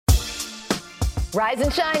Rise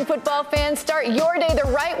and shine, football fans. Start your day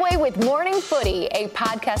the right way with Morning Footy, a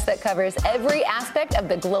podcast that covers every aspect of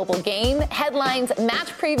the global game, headlines, match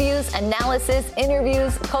previews, analysis,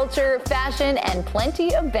 interviews, culture, fashion, and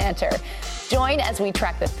plenty of banter. Join as we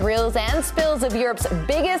track the thrills and spills of Europe's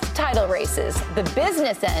biggest title races, the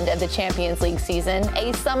business end of the Champions League season,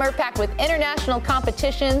 a summer packed with international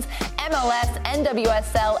competitions, MLS,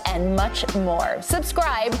 NWSL, and much more.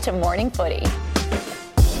 Subscribe to Morning Footy.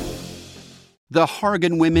 The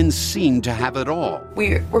Hargan women seemed to have it all.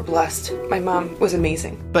 We were blessed. My mom was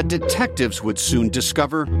amazing. But detectives would soon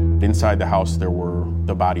discover inside the house there were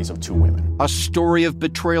the bodies of 2 women. A story of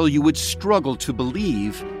betrayal you would struggle to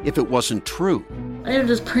believe if it wasn't true. I am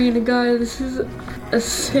just praying to God, this is a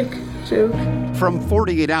sick joke. From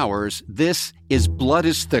 48 Hours, this is Blood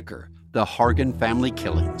is Thicker, the Hargan family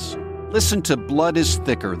killings. Listen to Blood is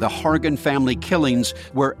Thicker, the Hargan family killings,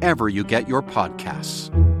 wherever you get your podcasts.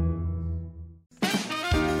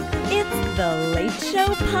 The Late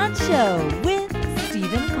Show Poncho with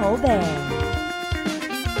Stephen Colbert.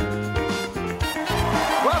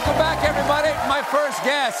 Welcome back, everybody. My first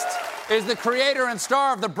guest is the creator and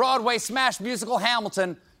star of the Broadway smash musical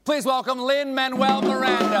Hamilton. Please welcome Lin-Manuel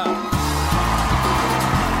Miranda.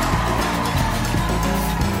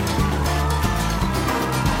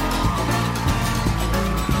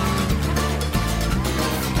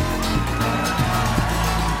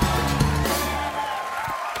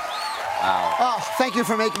 Thank you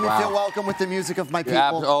for making me feel welcome with the music of my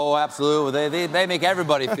people. Oh, absolutely. They make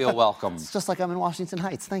everybody feel welcome. It's just like I'm in Washington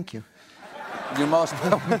Heights. Thank you. You're most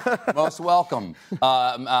welcome.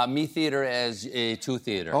 Me theater as a two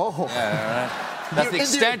theater. Oh. Yeah, right? That's the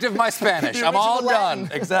extent of my Spanish. I'm all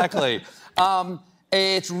done. Exactly.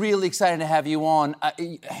 It's really exciting to have you on.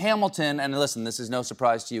 Hamilton, and listen, this is no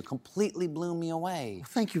surprise to you, completely blew me away.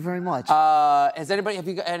 Thank you very much. Have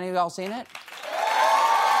any of y'all seen it?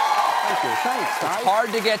 Thank you. Thanks, guys. It's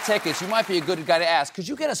hard to get tickets. You might be a good guy to ask. Could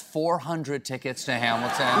you get us 400 tickets to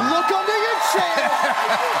Hamilton? Look under your chair.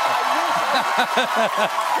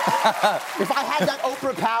 If I had that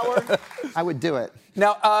Oprah power, I would do it.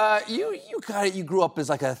 Now, you grew up as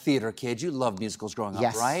like a theater kid. You loved musicals growing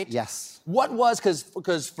up, right? Yes. What was,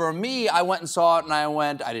 because for me, I went and saw it, and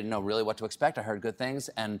I didn't know really what to expect. I heard good things,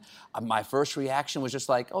 and my first reaction was just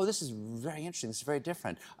like, oh, this is very interesting. This is very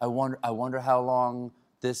different. I wonder how long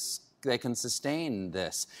they can sustain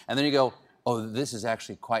this. And then you go, oh, this is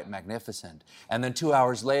actually quite magnificent. And then 2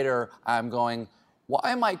 hours later, I'm going,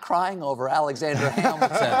 why am I crying over Alexander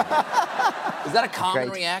Hamilton? Is that a common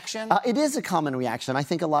reaction? It is a common reaction. I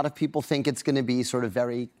think a lot of people think it's going to be sort of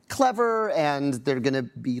very clever and there are going to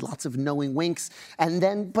be lots of knowing winks.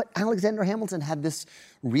 But Alexander Hamilton had this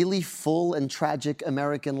really full and tragic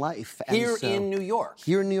American life. Here in New York.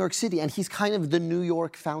 Here in New York City. And he's kind of the New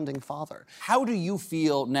York founding father. How do you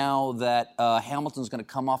feel now that Hamilton's going to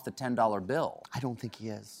come off the $10 bill? I don't think he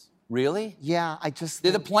is. Really? Yeah, I just...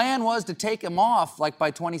 The plan was to take him off, like, by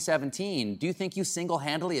 2017. Do you think you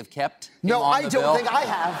single-handedly have kept him on the bill? No, I don't think I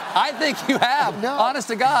have. I think you have, honest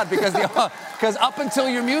to God, because up until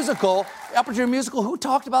your musical, who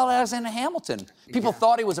talked about Alexander Hamilton? People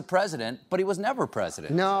thought he was a president, but he was never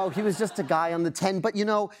president. No, he was just a guy on the 10. But,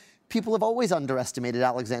 people have always underestimated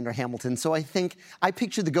Alexander Hamilton. So I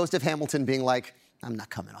picture the ghost of Hamilton being like, I'm not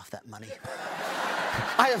coming off that money.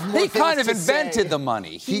 I have more He kind of to invented say. the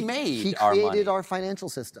money. He made our money. He created our financial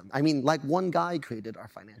system. I mean, like one guy created our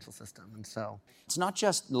financial system, and so... It's not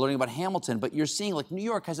just learning about Hamilton, but you're seeing, like, New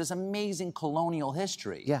York has this amazing colonial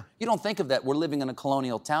history. Yeah. You don't think of that, we're living in a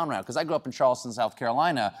colonial town now, because I grew up in Charleston, South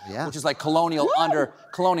Carolina, yeah. which is like colonial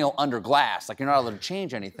under glass. Like, you're not allowed to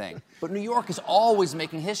change anything. But New York is always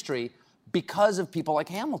making history because of people like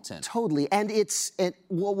Hamilton. Totally. And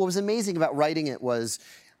what was amazing about writing it was...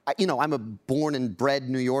 I'm a born and bred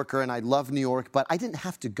New Yorker, and I love New York, but I didn't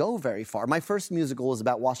have to go very far. My first musical was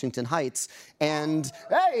about Washington Heights, and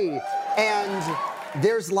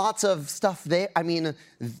there's lots of stuff there. I mean,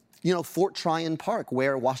 Fort Tryon Park,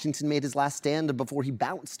 where Washington made his last stand before he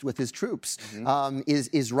bounced with his troops,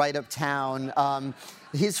 is right uptown.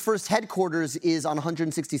 His first headquarters is on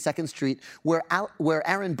 162nd Street, where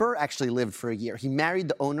Aaron Burr actually lived for a year. He married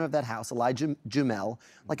the owner of that house, Elijah Jumel,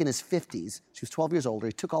 like in his 50s. She was 12 years older.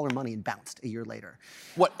 He took all her money and bounced a year later.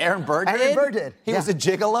 What, Aaron Burr did? Aaron Burr did. He was a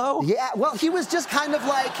gigolo? Yeah, well, he was just kind of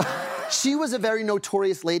like... She was a very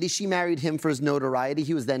notorious lady. She married him for his notoriety.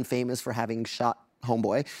 He was then famous for having shot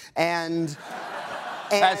Homeboy. And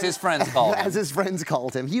as his friends called him. As his friends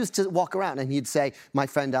called him. He used to walk around and he'd say, my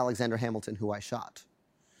friend Alexander Hamilton, who I shot.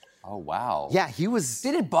 Oh, wow. Yeah, he was...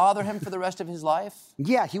 Did it bother him for the rest of his life?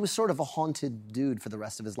 Yeah, he was sort of a haunted dude for the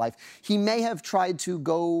rest of his life. He may have tried to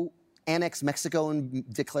go annex Mexico and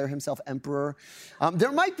declare himself emperor.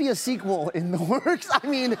 There might be a sequel in the works. I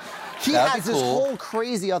mean, he has this whole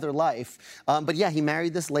crazy other life. But yeah, he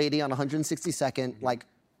married this lady on 162nd, like,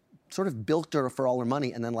 sort of bilked her for all her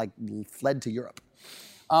money, and then like fled to Europe.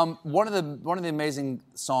 One of the amazing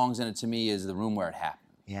songs in it to me is "The Room Where It Happened."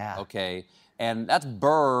 Yeah. Okay. And that's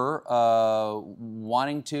Burr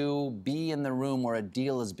wanting to be in the room where a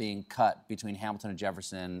deal is being cut between Hamilton and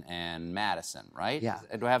Jefferson and Madison, right? Yeah.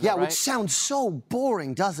 Do I have that right? Yeah, which sounds so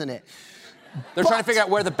boring, doesn't it? They're trying to figure out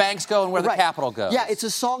where the banks go and where the capital goes. Yeah, it's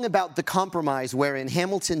a song about the compromise wherein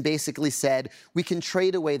Hamilton basically said, we can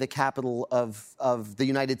trade away the capital of the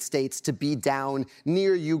United States to be down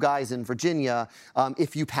near you guys in Virginia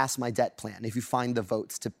if you pass my debt plan, if you find the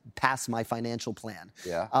votes to pass my financial plan.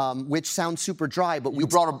 Yeah. Which sounds super dry, but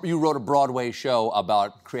you wrote a Broadway show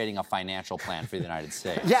about creating a financial plan for the United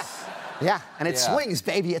States. Yeah. Yeah, and it swings,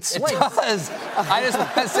 baby, it swings. It does. I just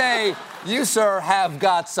want to say, you, sir, have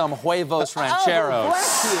got some huevos rancheros. Oh,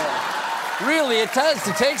 bless you. Really, it does.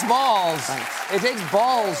 It takes balls. Thanks. It takes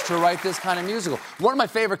balls to write this kind of musical. One of my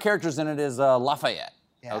favorite characters in it is Lafayette.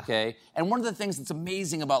 Yeah. Okay? And one of the things that's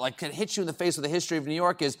amazing about, like, it hits you in the face with the history of New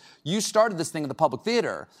York is you started this thing at the Public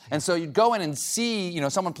Theater. And so you'd go in and see, you know,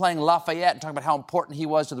 someone playing Lafayette and talk about how important he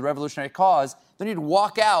was to the revolutionary cause. Then you'd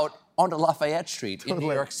walk out onto Lafayette Street in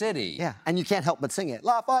New York City. Yeah, and you can't help but sing it.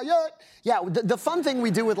 Lafayette! Yeah, the fun thing we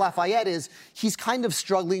do with Lafayette is he's kind of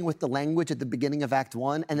struggling with the language at the beginning of Act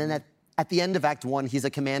 1, and then at the end of Act 1, he's a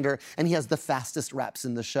commander, and he has the fastest raps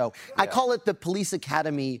in the show. Yeah. I call it the Police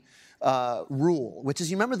Academy rule, which is,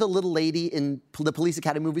 you remember the little lady in the Police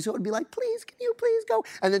Academy movies who would be like, please, can you please go?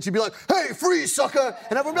 And then she'd be like, hey, freeze, sucker!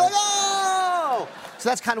 And everyone would be like, oh! So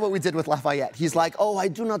that's kind of what we did with Lafayette. He's like, oh, I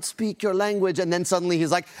do not speak your language. And then suddenly he's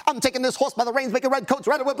like, I'm taking this horse by the reins, making red coats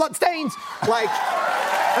redder with blood stains. Like,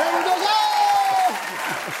 and everyone goes, oh!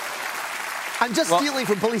 I'm just stealing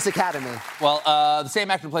from Police Academy. Well, the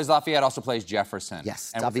same actor who plays Lafayette also plays Jefferson.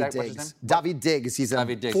 Yes, and David Diggs. David Diggs. He's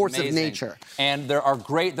a force of nature. And there are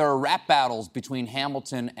rap battles between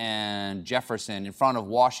Hamilton and Jefferson in front of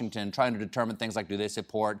Washington, trying to determine things like, do they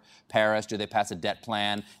support Paris? Do they pass a debt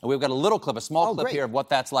plan? And we've got a little clip, a small clip here of what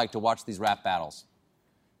that's like to watch these rap battles.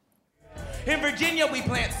 In Virginia, we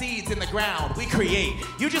plant seeds in the ground. We create.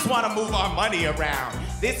 You just want to move our money around.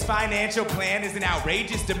 This financial plan is an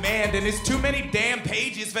outrageous demand, and it's too many damn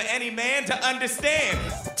pages for any man to understand.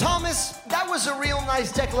 Thomas, that was a real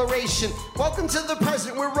nice declaration. Welcome to the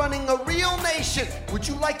present. We're running a real nation. Would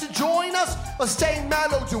you like to join us or stay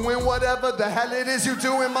mellow, doing whatever the hell it is you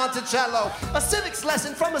do in Monticello? A civics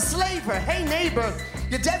lesson from a slaver. Hey, neighbor,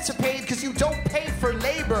 your debts are paid because you don't pay for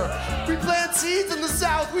labor. We plant seeds in the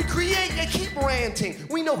South. We create and keep ranting.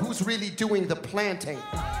 We know who's really doing the planting.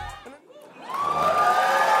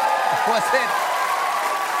 What's it?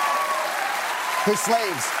 His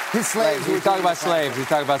slaves. He's talking about slaves. He's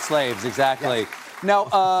talking about slaves. Exactly. Yes.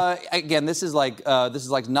 Now, again, this is like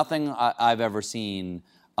nothing I've ever seen,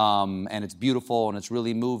 and it's beautiful and it's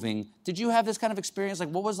really moving. Did you have this kind of experience? Like,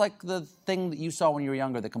 what was like the thing that you saw when you were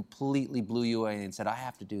younger that completely blew you away and said, I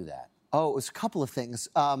have to do that? Oh, it was a couple of things.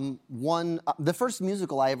 One, the first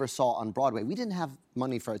musical I ever saw on Broadway, we didn't have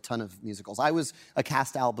money for a ton of musicals. I was a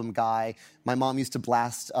cast album guy. My mom used to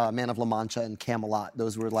blast Man of La Mancha and Camelot.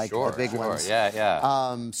 Those were like the big ones.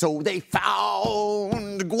 Yeah. So they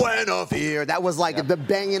found Guinevere. That was like the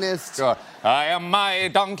bangingest. Sure. I am my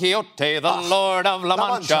Don Quixote, the Lord of La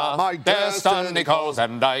Mancha. My destiny calls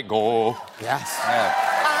and I go. Yes.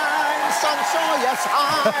 Yeah. Sancho, yes,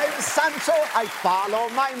 I'm Sancho. I follow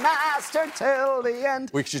my master till the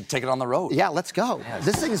end. We should take it on the road. Yeah, let's go. Yes.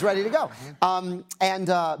 This thing's ready to go.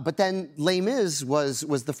 But then Les Mis was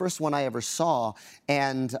the first one I ever saw,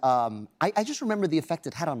 and I just remember the effect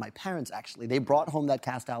it had on my parents. Actually, they brought home that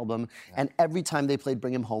cast album, and every time they played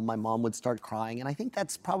Bring Him Home, my mom would start crying, and I think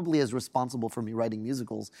that's probably as responsible for me writing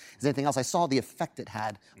musicals as anything else. I saw the effect it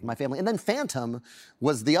had on my family, and then Phantom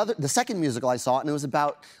was the second musical I saw, and it was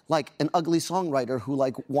about like an ugly songwriter who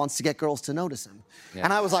like wants to get girls to notice him. Yeah.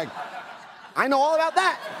 And I was like, I know all about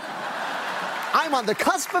that. I'm on the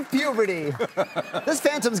cusp of puberty. This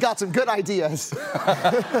Phantom's got some good ideas.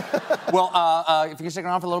 Well, if you can stick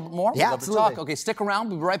around for a little bit more, yeah, we'd love to talk. Okay, stick around.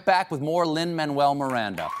 We'll be right back with more Lin-Manuel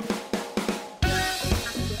Miranda.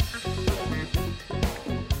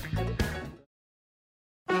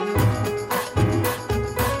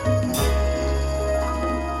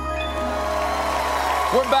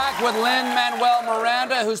 We're back with Lin-Manuel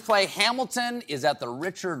Miranda, whose play Hamilton is at the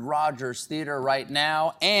Richard Rodgers Theater right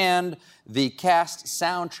now, and the cast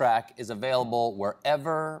soundtrack is available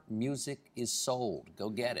wherever music is sold. Go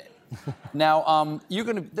get it. Now,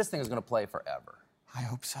 this thing is going to play forever. I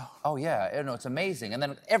hope so. Oh, yeah. No, it's amazing. And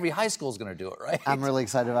then every high school is going to do it, right? I'm really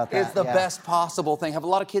excited about that. It's the best possible thing. Have a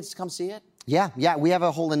lot of kids come see it? Yeah. We have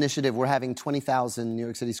a whole initiative. We're having 20,000 New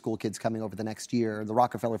York City school kids coming over the next year. The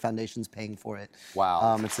Rockefeller Foundation's paying for it.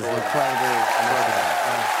 Wow. It's an incredible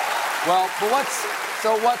initiative. Well,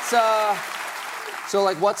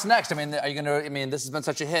 what's next? I mean, are you gonna? I mean, this has been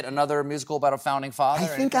such a hit. Another musical about a founding father. I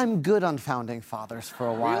think I'm good on founding fathers for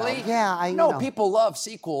a while. Really? Yeah, No, people love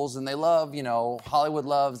sequels, and they love, Hollywood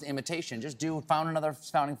loves imitation. Just found another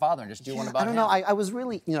founding father, and just do one about him. I don't know. I was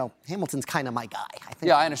really, Hamilton's kind of my guy.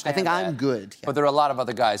 I understand. I think I'm good. Yeah. But there are a lot of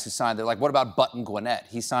other guys who signed it. Like, what about Button Gwinnett?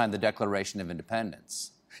 He signed the Declaration of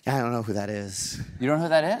Independence. Yeah, I don't know who that is. You don't know who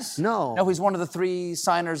that is? No. No, he's one of the 3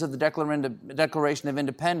 signers of the Declaration of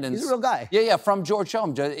Independence. He's a real guy. Yeah, from George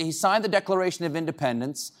Shulman. He signed the Declaration of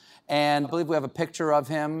Independence, and I believe we have a picture of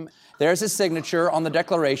him. There's his signature on the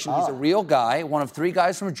Declaration. He's a real guy, one of 3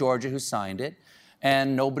 guys from Georgia who signed it,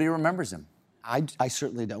 and nobody remembers him. I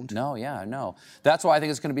certainly don't. No. That's why I think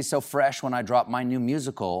it's going to be so fresh when I drop my new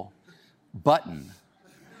musical, Button,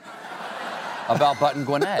 about Button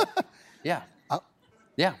Gwinnett. Yeah.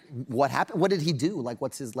 Yeah. What happened? What did he do? Like,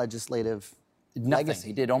 what's his legislative legacy?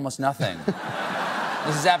 He did almost nothing.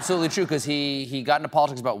 This is absolutely true, because he got into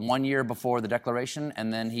politics about 1 year before the Declaration,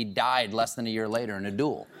 and then he died less than a year later in a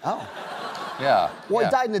duel. Oh. Yeah. Well,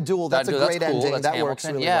 he died in a duel. That's a great cool. ending. That's that Hamilton. works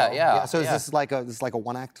really well. Yeah. So is this like a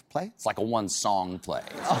one-act play? It's like a one-song play.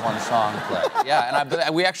 It's a one-song play. Yeah,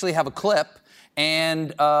 and we actually have a clip,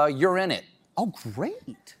 and you're in it. Oh,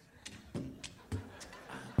 great.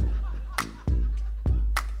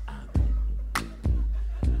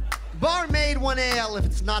 Barmaid, 1 ale, if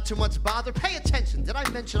it's not too much bother. Pay attention, did I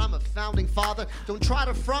mention I'm a founding father? Don't try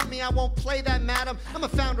to front me, I won't play that, madam. I'm a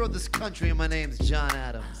founder of this country, and my name's John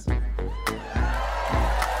Adams.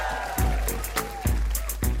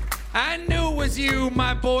 I knew it was you,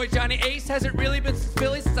 my boy Johnny Ace. Has it really been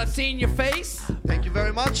Philly since I've seen your face? Thank you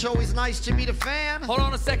very much, always nice to meet a fan. Hold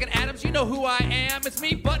on a second, Adams, you know who I am. It's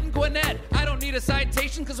me, Button Gwinnett. I don't need a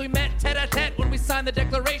citation, cause we met tete-a-tete when we signed the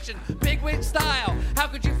Declaration. Bigwig style, how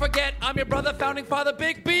could you forget? I'm your brother, founding father,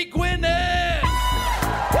 Big B Gwinnett!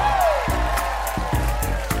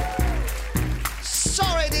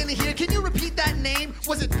 Sorry I didn't hear, can you repeat that name?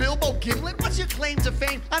 Was it Bilbo Gimlet? What's your claim to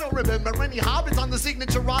fame? I don't remember any hobbits on the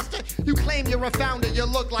signature roster. You claim you're a founder, you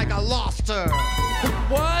look like a loster.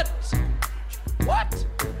 What?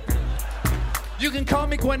 You can call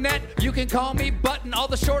me Gwinnett, you can call me Button. All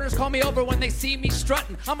the shorters call me over when they see me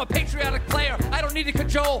strutting. I'm a patriotic player, I don't need to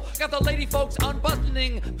cajole. Got the lady folks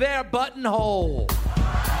unbuttoning their buttonhole.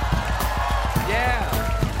 Yeah,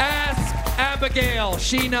 ask Abigail,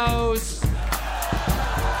 she knows.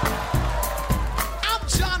 I'm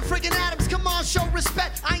John friggin' Adams, come on, show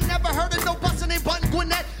respect. I ain't never heard of no bustin' named Button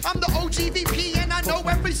Gwinnett. I'm the OGVP and I know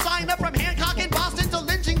every signer from Hancock in Boston to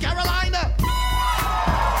Lynch in Carolina.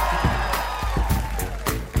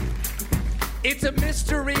 It's a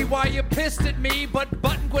mystery why you pissed at me, but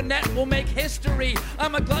Button Gwinnett will make history.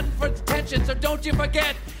 I'm a glutton for attention, so don't you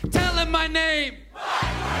forget. Tell him my name.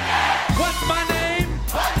 What's my name?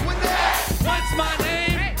 Button Gwinnett. What's my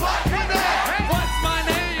name? Button Gwinnett. What's my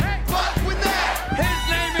name? Button Gwinnett. His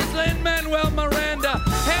name is Lin-Manuel Miranda.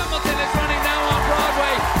 Hamilton is running now on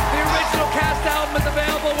Broadway. The original cast album is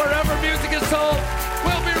available wherever music is sold.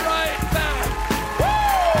 We'll be right back.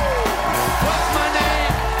 What's my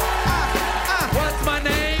name? What's my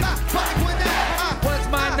name? Button Gwinnett. What's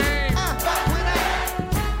my name? Button Gwinnett.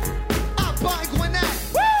 Button Gwinnett.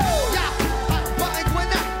 Yeah, Button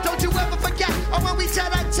Gwinnett. Don't you ever forget when we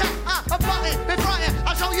tete-a-tete. A button in front of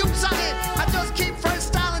I'll show you something. I just keep first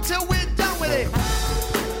style until we're done with it.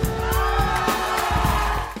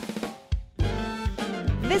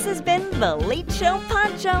 This has been The Late Show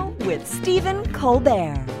Poncho with Stephen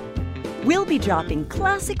Colbert. We'll be dropping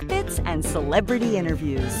classic bits and celebrity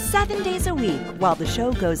interviews 7 days a week while the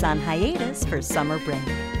show goes on hiatus for summer break.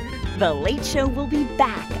 The Late Show will be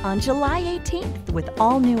back on July 18th with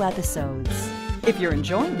all new episodes. If you're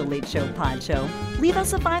enjoying The Late Show Poncho, leave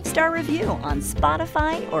us a 5-star review on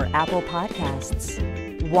Spotify or Apple Podcasts.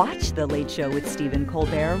 Watch The Late Show with Stephen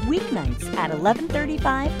Colbert weeknights at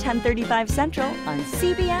 11:35, 10:35 Central on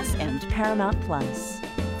CBS and Paramount+.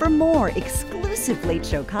 For more exclusive Late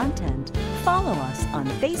Show content, follow us on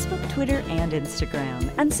Facebook, Twitter, and Instagram,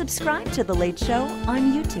 and subscribe to The Late Show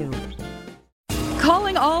on YouTube.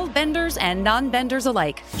 Calling all benders and non-benders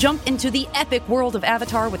alike. Jump into the epic world of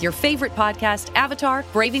Avatar with your favorite podcast, Avatar: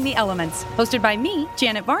 Braving the Elements. Hosted by me,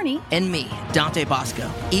 Janet Varney. And me, Dante Bosco.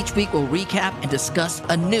 Each week we'll recap and discuss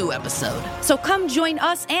a new episode. So come join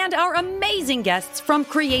us and our amazing guests, from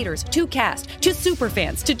creators to cast to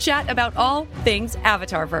superfans, to chat about all things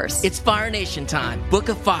Avatarverse. It's Fire Nation time. Book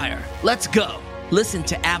of Fire. Let's go. Listen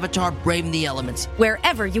to Avatar: Braving the Elements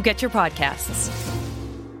wherever you get your podcasts.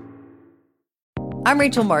 I'm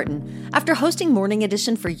Rachel Martin. After hosting Morning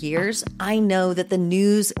Edition for years, I know that the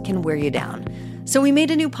news can wear you down. So we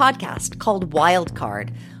made a new podcast called Wild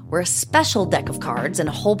Card, where a special deck of cards and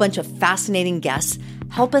a whole bunch of fascinating guests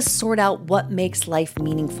help us sort out what makes life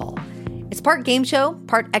meaningful. It's part game show,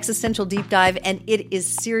 part existential deep dive, and it is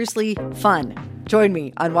seriously fun. Join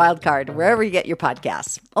me on Wild Card, wherever you get your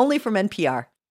podcasts. Only from NPR.